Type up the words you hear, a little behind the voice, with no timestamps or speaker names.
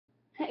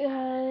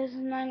Alright guys,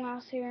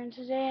 Nightmouse here, and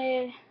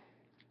today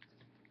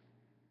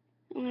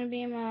I'm going to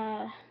be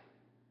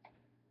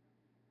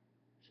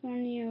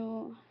showing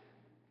you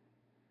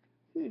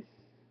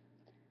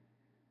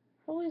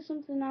probably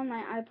something on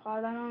my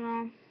iPod, I don't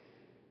know.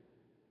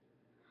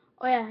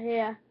 Oh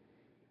yeah.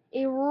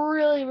 A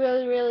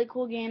really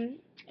cool game.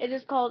 It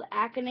is called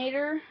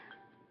Akinator.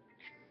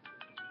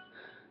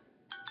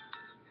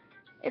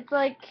 It's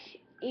like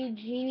a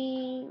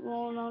genie,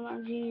 well no,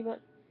 not genie, but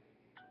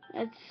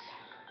it's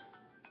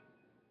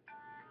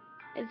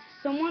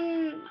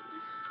someone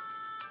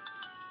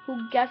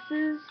who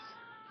guesses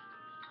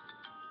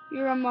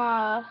you're a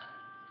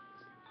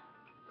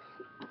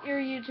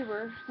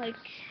YouTuber, like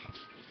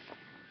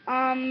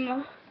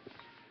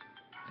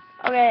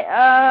okay,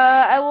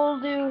 I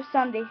will do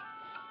Sunday.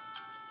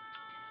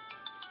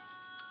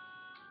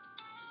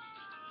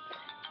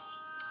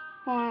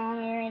 Hold on,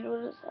 let me read what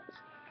it says.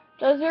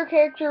 Does your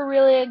character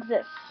really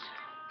exist?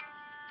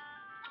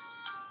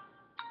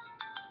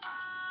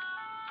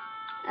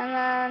 And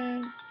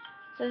then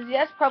it says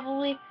yes,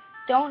 probably,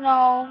 don't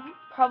know,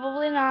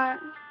 probably not,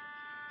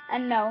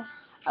 and no.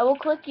 I will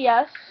click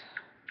yes.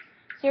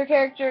 Is your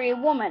character a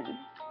woman?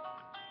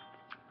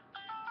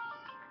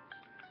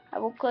 I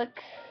will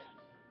click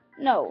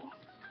no.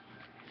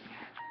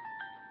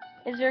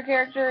 Is your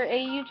character a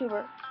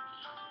YouTuber?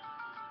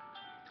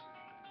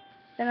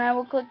 Then I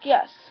will click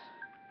yes.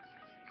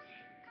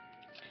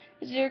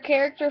 Is your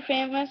character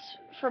famous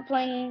for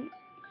playing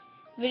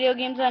video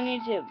games on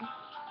YouTube?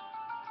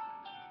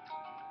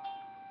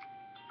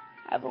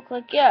 I will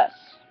click yes.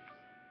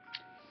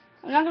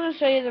 I'm not going to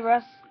show you the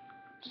rest,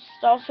 just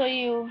I'll show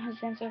you his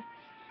answer.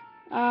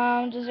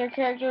 Does your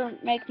character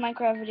make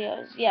Minecraft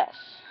videos? Yes.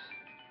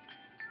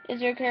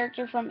 Is your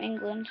character from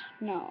England?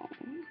 No.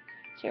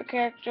 Is your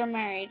character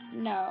married?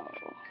 No.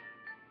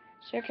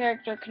 Is your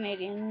character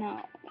Canadian?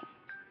 No.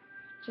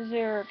 Does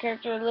your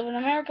character live in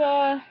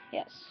America?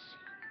 Yes.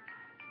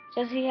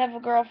 Does he have a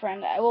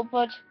girlfriend? I will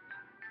put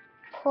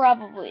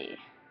probably.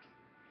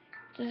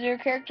 Does your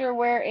character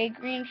wear a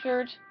green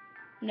shirt?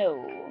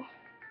 No.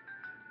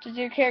 Does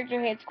your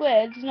character hate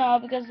squids? No,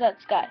 because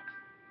that's Sky.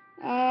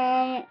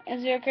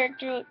 Is your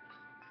character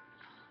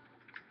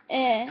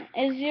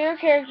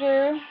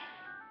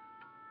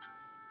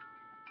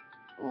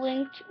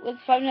linked with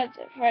Five Nights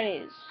at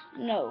Freddy's?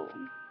 No.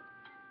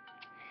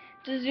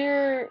 Does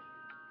your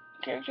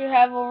character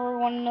have over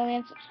 1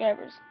 million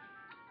subscribers?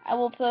 I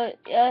will put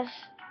yes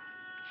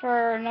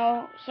for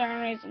no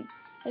certain reason.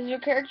 Is your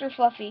character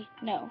fluffy?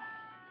 No.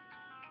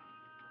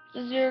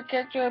 Does your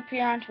character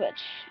appear on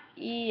Twitch?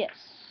 Yes.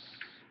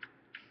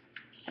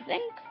 I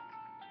think.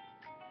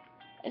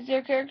 Is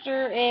your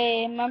character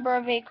a member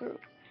of a crew?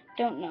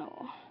 Don't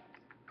know.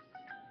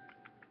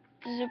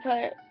 Does your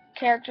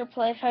character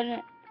play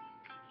in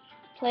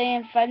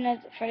Five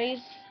Nights at Freddy's?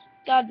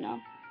 God,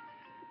 no.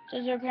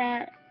 Does your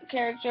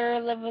character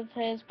live with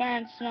his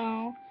parents?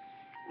 No.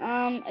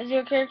 Is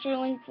your character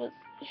linked with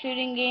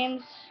shooting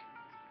games?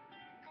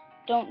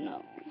 Don't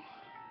know.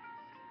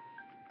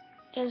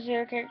 Does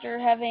your character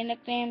have a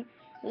nickname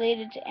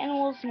related to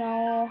animals?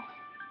 No.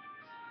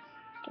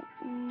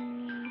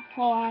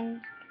 Hold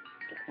on.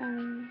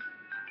 No.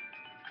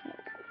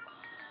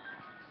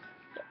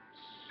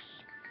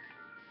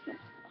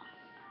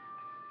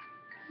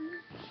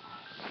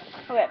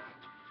 Okay.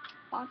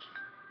 Launch.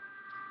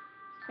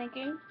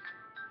 Thinking.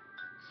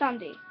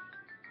 Sunday.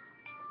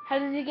 How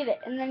does he get it?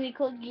 And then you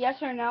click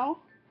yes or no.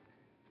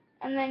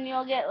 And then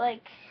you'll get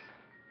like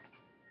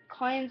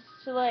coins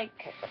to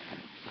like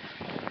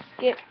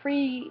get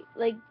free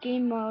like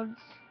game modes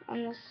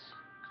on this.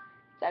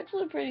 It's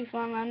actually pretty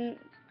fun.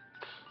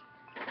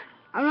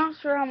 I'm not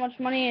sure how much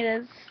money it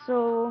is,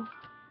 so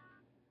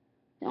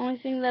the only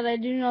thing that I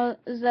do know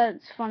is that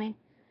it's funny.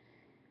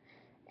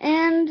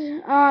 And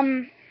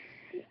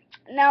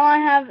now I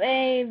have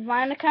a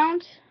Vine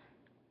account,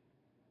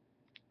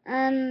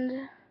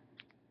 and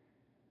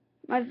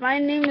my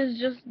Vine name is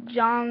just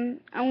John.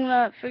 I'm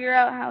gonna figure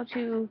out how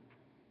to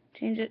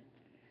change it.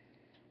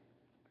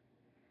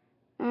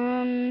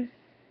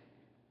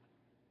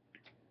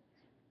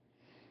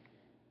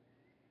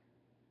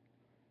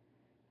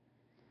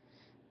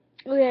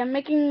 Okay, I'm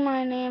making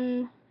my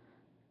name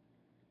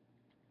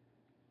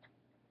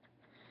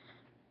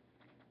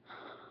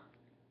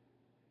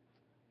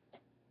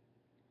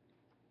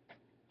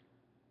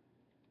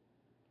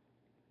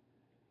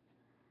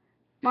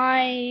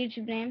my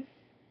YouTube name.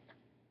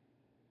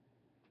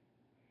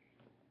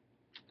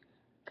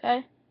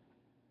 Okay.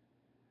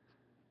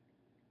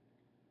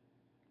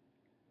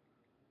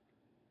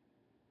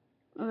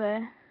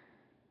 Okay.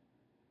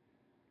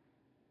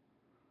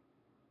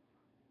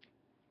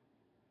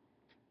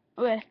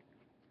 Okay.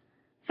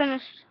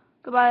 Finished.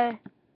 Goodbye.